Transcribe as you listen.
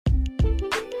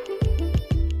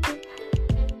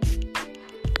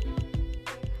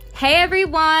Hey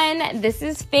everyone, this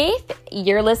is Faith.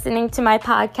 You're listening to my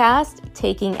podcast,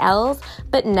 Taking L's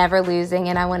But Never Losing,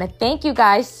 and I want to thank you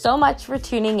guys so much for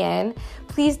tuning in.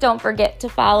 Please don't forget to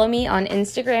follow me on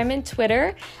Instagram and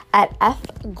Twitter at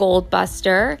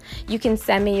FGoldbuster. You can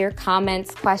send me your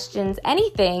comments, questions,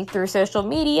 anything through social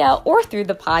media or through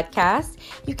the podcast.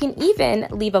 You can even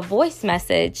leave a voice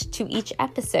message to each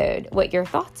episode, what your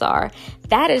thoughts are.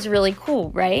 That is really cool,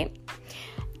 right?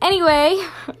 Anyway,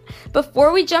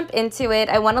 before we jump into it,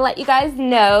 I want to let you guys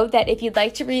know that if you'd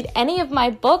like to read any of my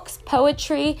books,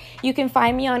 poetry, you can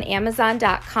find me on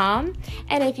Amazon.com.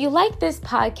 And if you like this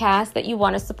podcast that you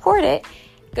want to support it,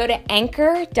 go to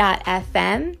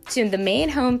anchor.fm to the main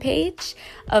homepage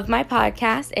of my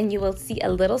podcast and you will see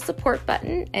a little support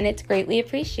button and it's greatly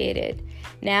appreciated.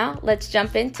 Now, let's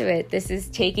jump into it. This is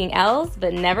Taking L's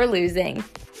But Never Losing.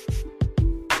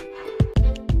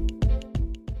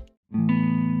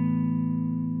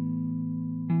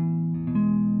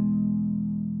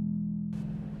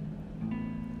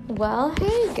 Well,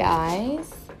 hey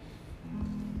guys,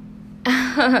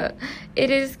 it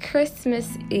is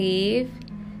Christmas Eve,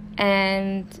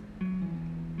 and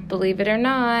believe it or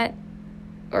not,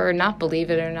 or not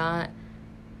believe it or not,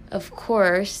 of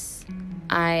course,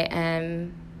 I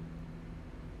am,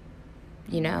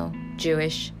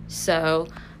 Jewish, so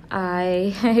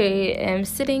I am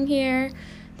sitting here.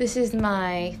 This is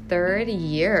my third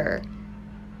year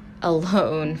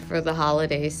alone for the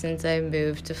holidays since I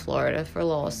moved to Florida for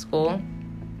law school.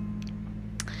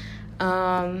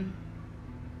 I'm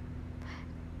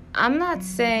not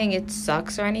saying it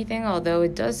sucks or anything, although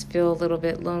it does feel a little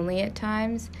bit lonely at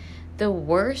times. The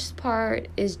worst part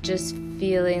is just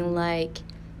feeling like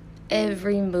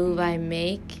every move I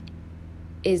make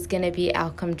is going to be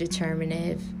outcome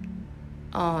determinative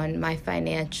on my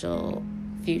financial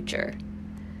future.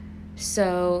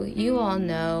 So you all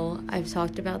know, I've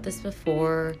talked about this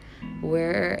before,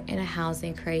 we're in a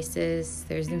housing crisis,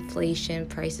 there's inflation,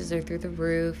 prices are through the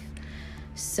roof.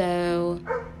 So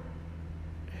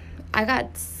I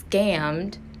got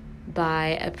scammed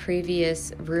by a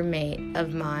previous roommate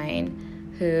of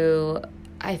mine who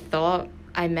I thought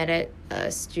I met at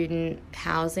a student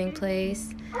housing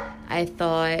place. I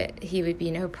thought he would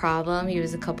be no problem. He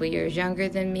was a couple years younger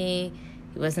than me.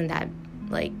 He wasn't that,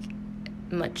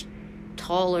 much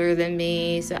taller than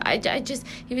me, so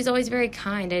he was always very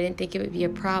kind. I didn't think it would be a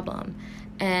problem.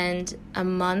 And a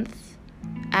month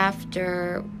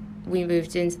after we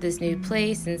moved into this new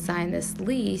place and signed this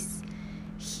lease,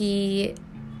 he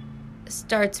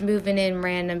starts moving in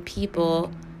random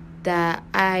people that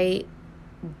I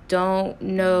don't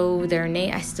know their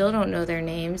name. I still don't know their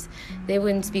names. They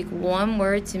wouldn't speak one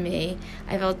word to me.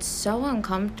 I felt so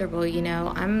uncomfortable.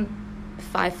 I'm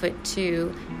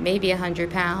 5'2", maybe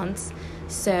 100 pounds.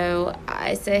 So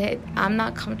I said, hey, I'm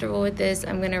not comfortable with this.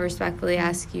 I'm going to respectfully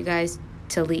ask you guys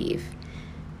to leave.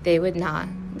 They would not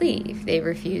leave. They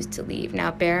refused to leave.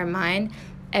 Now, bear in mind,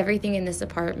 everything in this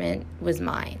apartment was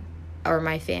mine or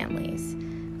my family's.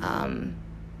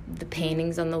 The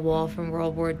paintings on the wall from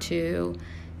World War II,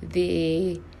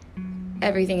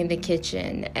 everything in the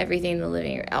kitchen, everything in the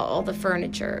living room, all the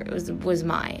furniture was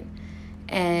mine.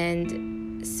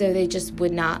 And so they just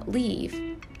would not leave.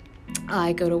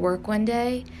 I go to work one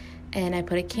day and I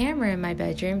put a camera in my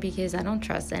bedroom because I don't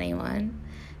trust anyone.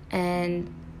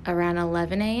 And around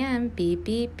 11 a.m., beep,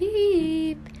 beep,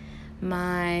 beep,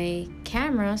 my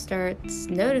camera starts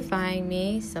notifying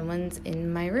me someone's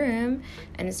in my room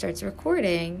and it starts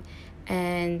recording.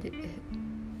 And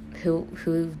who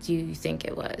do you think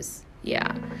it was?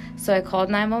 Yeah. So I called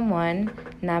 911.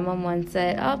 911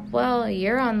 said, oh, well,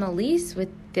 you're on the lease with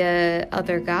the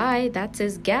other guy. That's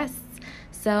his guest.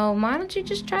 So why don't you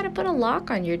just try to put a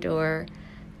lock on your door?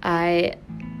 At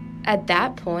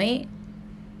that point,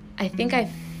 I think I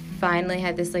finally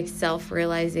had this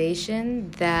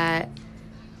self-realization that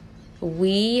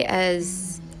we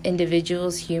as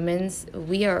individuals, humans,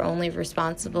 we are only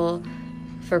responsible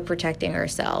for protecting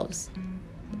ourselves.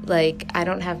 I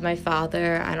don't have my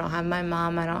father, I don't have my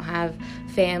mom, I don't have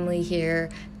family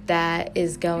here that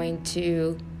is going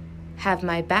to have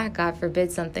my back, God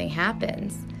forbid something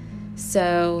happens.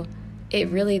 So it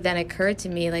really then occurred to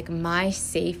me, my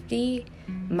safety,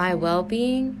 my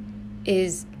well-being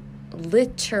is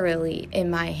literally in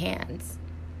my hands.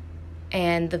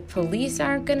 And the police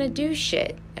aren't going to do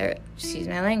shit. Excuse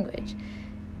my language.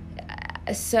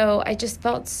 So I just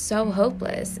felt so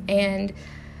hopeless. And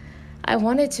I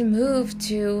wanted to move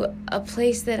to a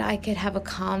place that I could have a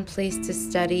calm place to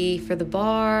study for the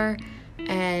bar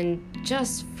and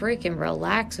just freaking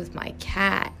relax with my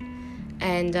cat.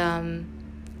 And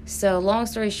so long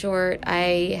story short,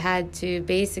 I had to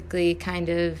basically kind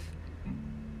of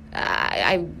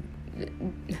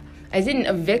I didn't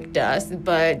evict us,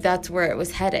 but that's where it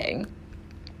was heading.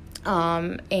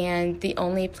 And the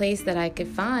only place that I could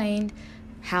find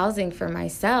housing for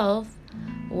myself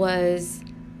was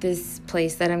this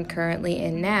place that I'm currently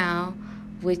in now,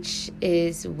 which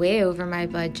is way over my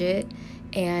budget.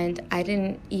 And I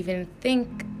didn't even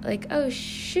think, like, oh,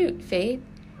 shoot, Faith,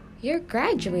 you're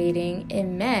graduating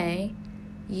in May.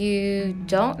 You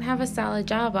don't have a solid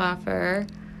job offer.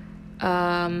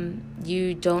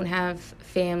 You don't have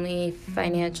family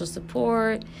financial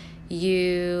support.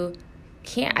 I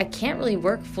can't really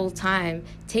work full time,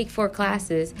 take 4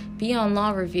 classes, be on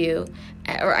law review,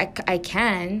 or I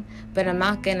can, but I'm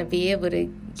not going to be able to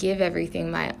give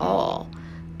everything my all.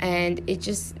 And it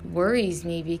just worries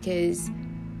me because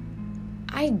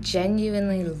I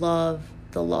genuinely love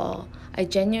the law. I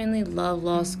genuinely love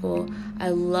law school. I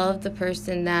love the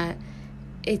person that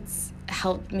it's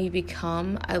helped me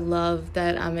become. I love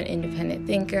that I'm an independent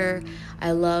thinker.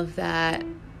 I love that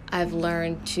I've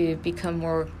learned to become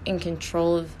more in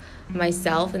control of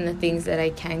myself and the things that I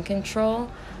can control.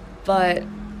 But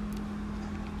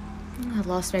I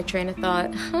lost my train of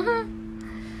thought.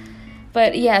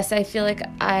 But yes, I feel like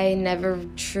I never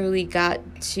truly got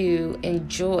to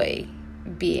enjoy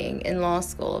being in law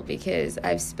school because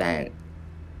I've spent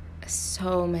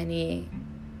so many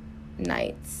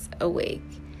nights awake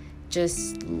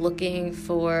just looking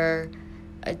for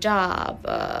a job,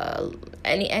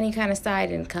 any kind of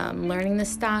side income, learning the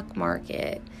stock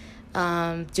market,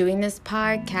 doing this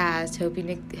podcast,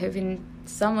 hoping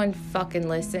someone fucking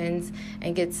listens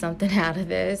and gets something out of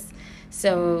this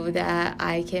so that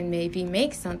I can maybe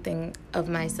make something of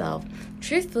myself.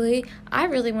 Truthfully, I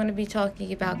really want to be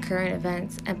talking about current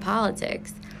events and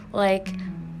politics. Like,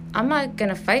 I'm not going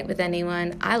to fight with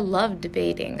anyone. I love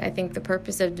debating. I think the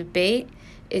purpose of debate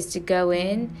is to go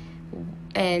in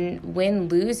and win,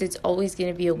 lose. It's always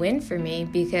going to be a win for me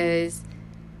because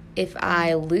if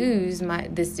I lose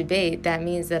this debate, that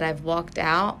means that I've walked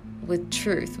out with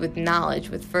truth, with knowledge,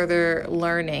 with further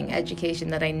learning, education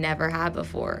that I never had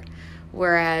before.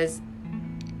 Whereas,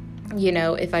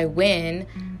 if I win,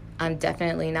 I'm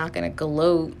definitely not going to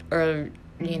gloat or,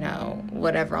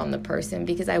 whatever on the person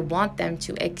because I want them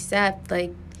to accept,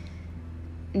 like,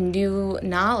 new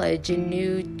knowledge and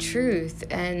new truth.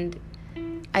 And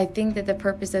I think that the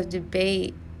purpose of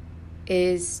debate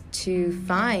is to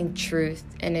find truth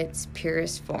in its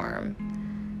purest form,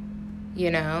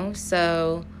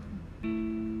 So,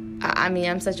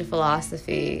 I'm such a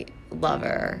philosophy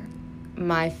lover.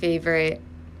 My favorite,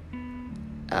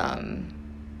 I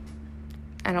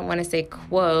don't want to say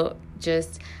quote,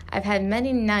 just I've had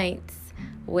many nights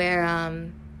where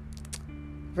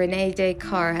Rene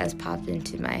Descartes has popped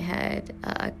into my head.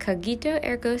 Cogito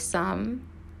ergo sum.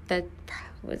 That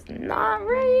was not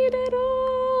right at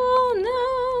all,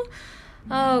 no.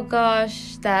 Oh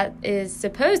gosh, that is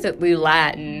supposedly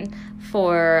Latin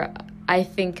for I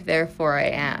think, therefore I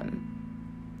am.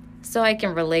 So I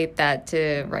can relate that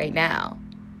to right now.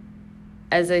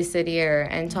 As I sit here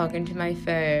and talking to my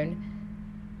phone,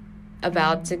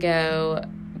 about to go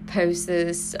post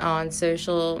this on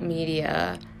social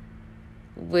media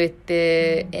with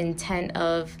the intent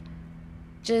of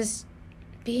just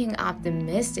being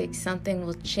optimistic, something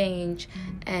will change.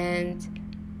 And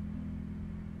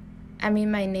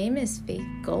my name is Faith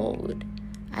Gold.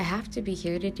 I have to be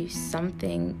here to do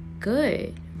something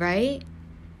good, right?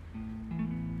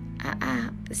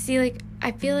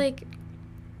 I feel like,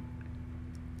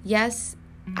 yes,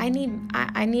 I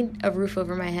need a roof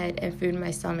over my head and food in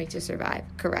my stomach to survive.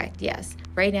 Correct, yes.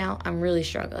 Right now, I'm really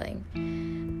struggling.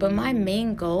 But my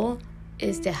main goal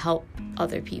is to help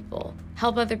other people.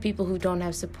 Help other people who don't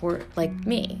have support like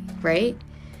me, right?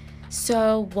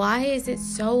 So why is it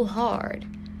so hard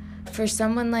for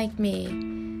someone like me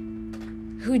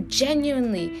who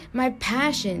genuinely, my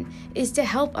passion is to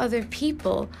help other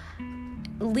people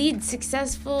lead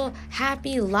successful,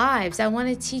 happy lives. I want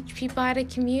to teach people how to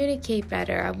communicate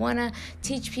better. I want to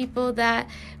teach people that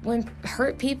when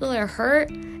hurt people are hurt,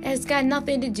 it's got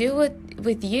nothing to do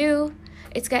with you.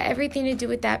 It's got everything to do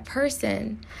with that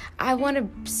person. I want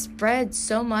to spread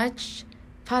so much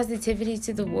positivity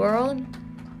to the world,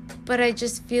 but I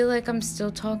just feel like I'm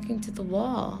still talking to the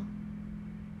wall.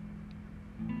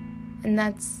 And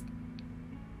that's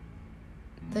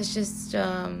just,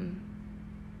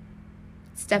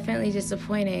 it's definitely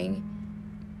disappointing.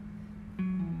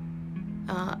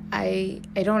 I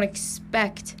don't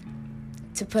expect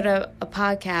to put a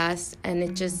podcast and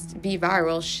it just be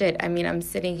viral. Shit, I'm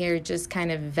sitting here just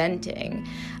kind of venting.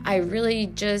 I really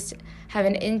just have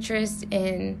an interest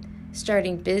in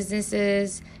starting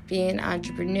businesses, being an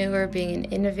entrepreneur, being an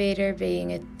innovator,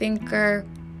 being a thinker.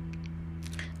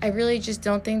 I really just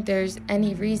don't think there's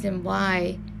any reason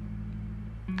why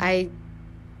I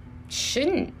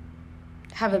shouldn't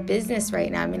have a business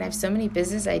right now. I mean, I have so many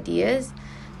business ideas,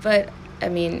 but I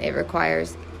mean, it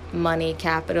requires money,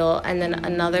 capital, and then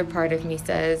another part of me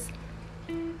says,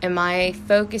 am I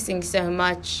focusing so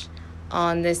much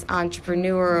on this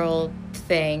entrepreneurial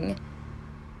thing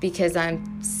because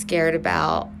I'm scared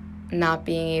about not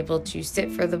being able to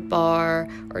sit for the bar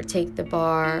or take the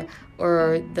bar,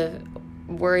 or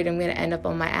worried I'm going to end up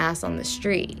on my ass on the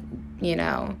street?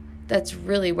 That's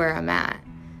really where I'm at.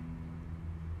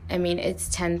 I mean, it's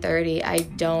 10:30. I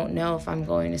don't know if I'm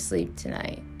going to sleep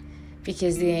tonight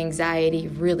because the anxiety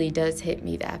really does hit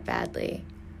me that badly.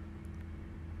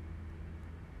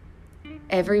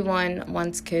 Everyone,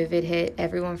 once COVID hit,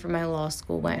 everyone from my law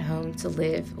school went home to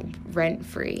live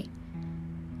rent-free.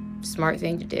 Smart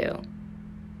thing to do,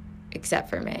 except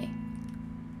for me.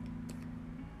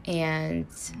 And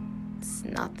it's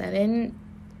not that I didn't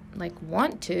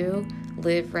want to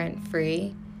live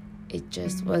rent-free. It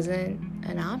just wasn't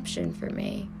an option for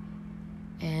me.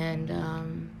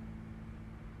 And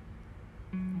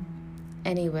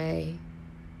anyway,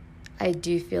 I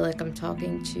do feel like I'm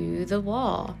talking to the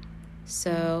wall.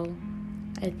 So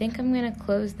I think I'm going to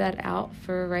close that out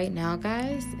for right now,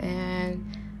 guys.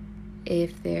 And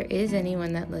if there is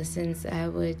anyone that listens, I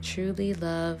would truly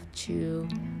love to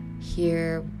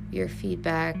hear your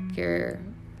feedback, your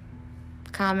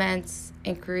comments,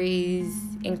 inquiries,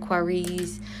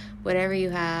 whatever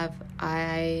you have.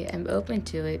 I am open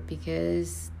to it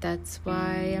because that's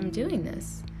why I'm doing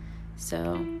this.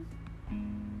 So,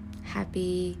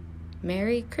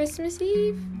 Merry Christmas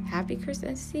Eve, Happy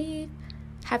Christmas Eve,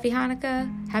 Happy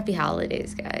Hanukkah, Happy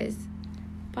Holidays, guys.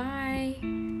 Bye.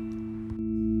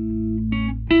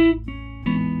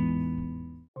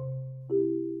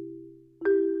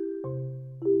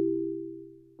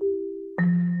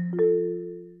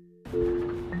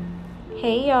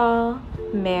 Hey y'all,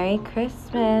 Merry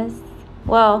Christmas.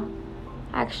 Well,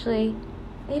 actually,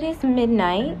 it is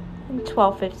midnight,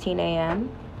 12:15 a.m.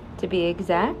 to be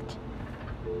exact.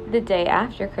 The day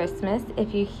after Christmas.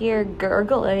 If you hear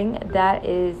gurgling, that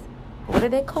is, what do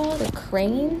they call it? A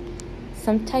crane?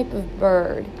 Some type of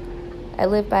bird. I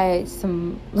live by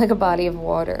a body of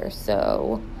water,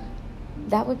 so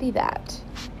that would be that.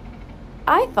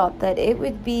 I thought that it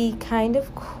would be kind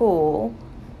of cool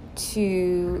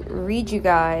to read you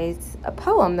guys a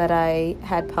poem that I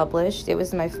had published. It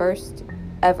was my first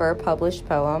ever published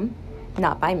poem,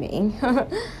 not by me.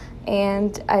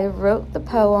 And I wrote the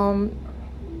poem.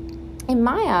 In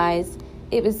my eyes,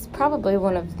 it was probably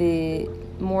one of the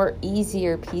more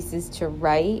easier pieces to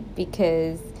write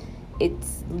because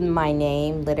it's my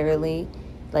name, literally,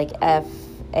 like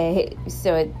F-A,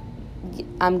 so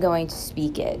I'm going to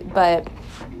speak it. But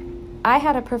I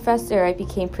had a professor I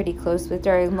became pretty close with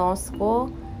during law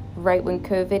school, right when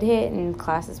COVID hit and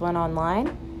classes went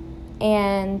online.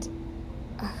 And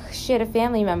she had a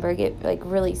family member get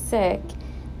really sick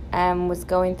and was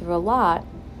going through a lot.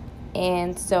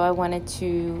 And so I wanted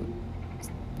to,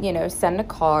 send a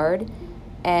card.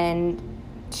 And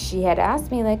she had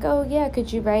asked me, oh, yeah,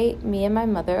 could you write me and my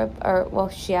mother,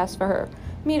 she asked for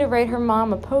me to write her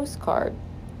mom a postcard.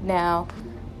 Now,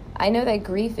 I know that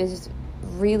grief is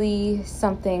really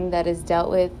something that is dealt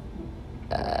with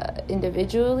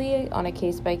individually on a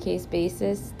case-by-case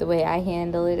basis. The way I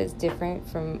handle it is different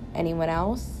from anyone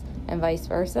else and vice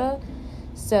versa.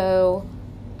 So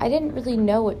I didn't really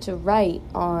know what to write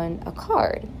on a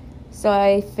card. So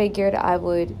I figured I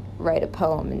would write a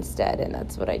poem instead, and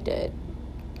that's what I did.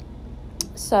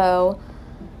 So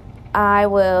I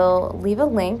will leave a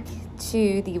link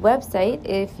to the website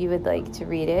if you would like to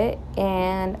read it,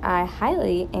 and I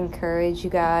highly encourage you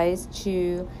guys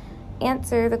to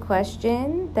answer the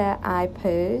question that I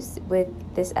pose with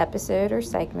this episode or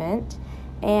segment.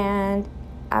 And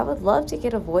I would love to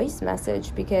get a voice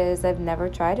message because I've never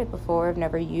tried it before. I've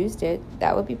never used it.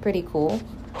 That would be pretty cool.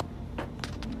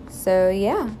 So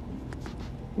yeah.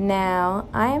 Now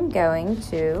I am going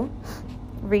to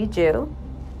read you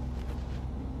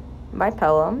my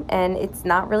poem, and it's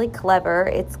not really clever.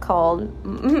 It's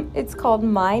called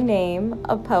My Name,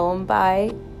 a poem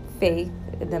by Faith,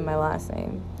 and then my last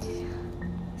name.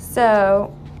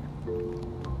 So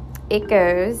it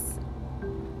goes: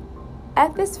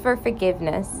 F is for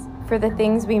forgiveness for the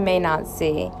things we may not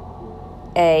see.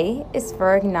 A is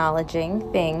for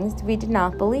acknowledging things we did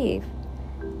not believe.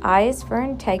 I is for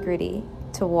integrity,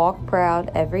 to walk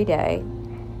proud every day.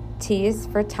 T is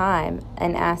for time,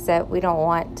 an asset we don't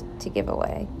want to give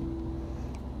away.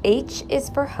 H is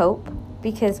for hope,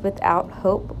 because without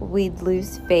hope, we'd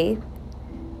lose faith.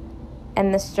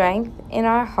 And the strength in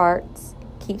our hearts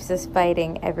keeps us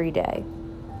fighting every day.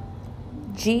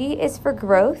 G is for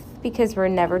growth, because we're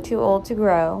never too old to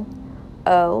grow.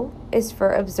 O is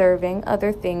for observing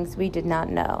other things we did not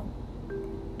know.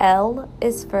 L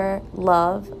is for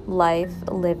love, life,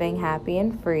 living happy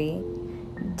and free.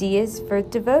 D is for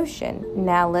devotion.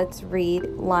 Now let's read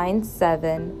line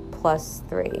 7 plus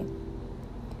 3.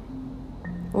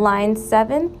 Lines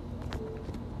 7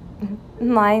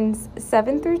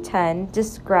 through 10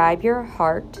 describe your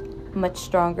heart, much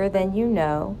stronger than you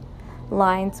know.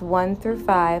 Lines 1 through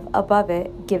 5 above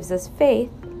it gives us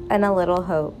faith and a little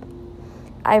hope.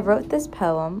 I wrote this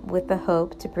poem with the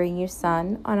hope to bring you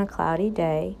sun on a cloudy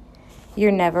day.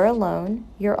 You're never alone.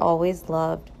 You're always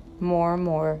loved, more and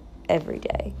more every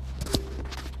day.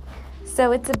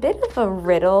 So it's a bit of a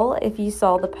riddle. If you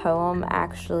saw the poem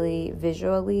actually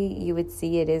visually, you would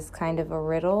see it is kind of a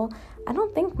riddle. I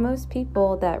don't think most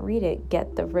people that read it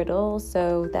get the riddle,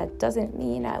 so that doesn't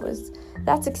mean I was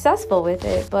that successful with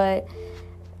it, but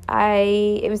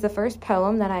it was the first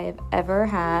poem that I have ever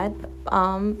had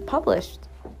published,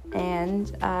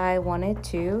 and I wanted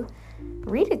to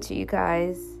read it to you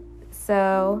guys.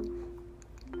 So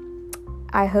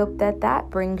I hope that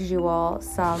brings you all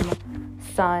some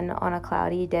sun on a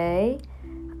cloudy day.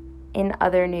 In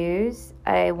other news,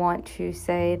 I want to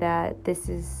say that this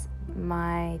is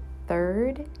my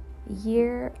 3rd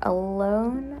year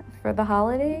alone for the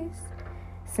holidays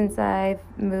since I've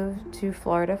moved to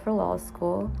Florida for law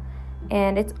school,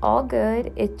 and it's all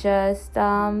good. It just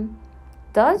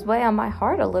does weigh on my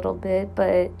heart a little bit,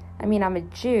 but I mean, I'm a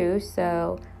Jew,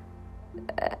 so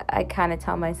I kind of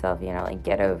tell myself,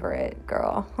 get over it,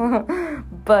 girl.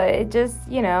 But it just,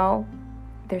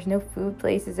 there's no food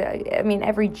places. I mean,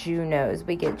 every Jew knows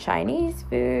we get Chinese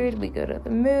food, we go to the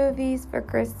movies for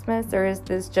Christmas, or is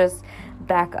this just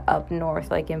back up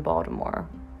north like in Baltimore?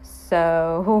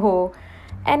 So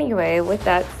anyway, with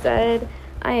that said,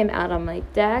 I am out on my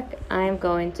deck. I am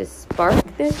going to spark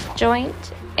this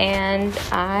joint, and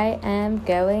I am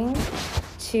going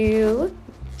to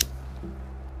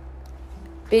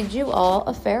bid you all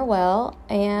a farewell,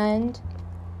 and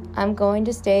I'm going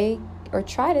to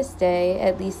try to stay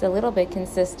at least a little bit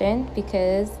consistent,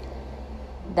 because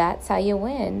that's how you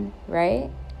win, right?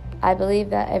 I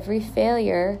believe that every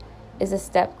failure is a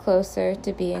step closer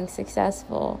to being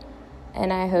successful,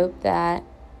 and I hope that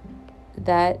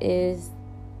is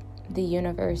the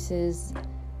universe's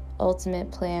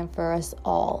ultimate plan for us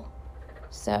all.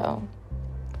 So,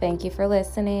 thank you for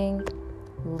listening.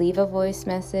 Leave a voice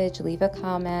message, leave a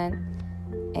comment,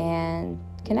 and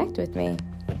connect with me.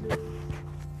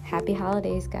 Happy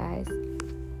holidays, guys.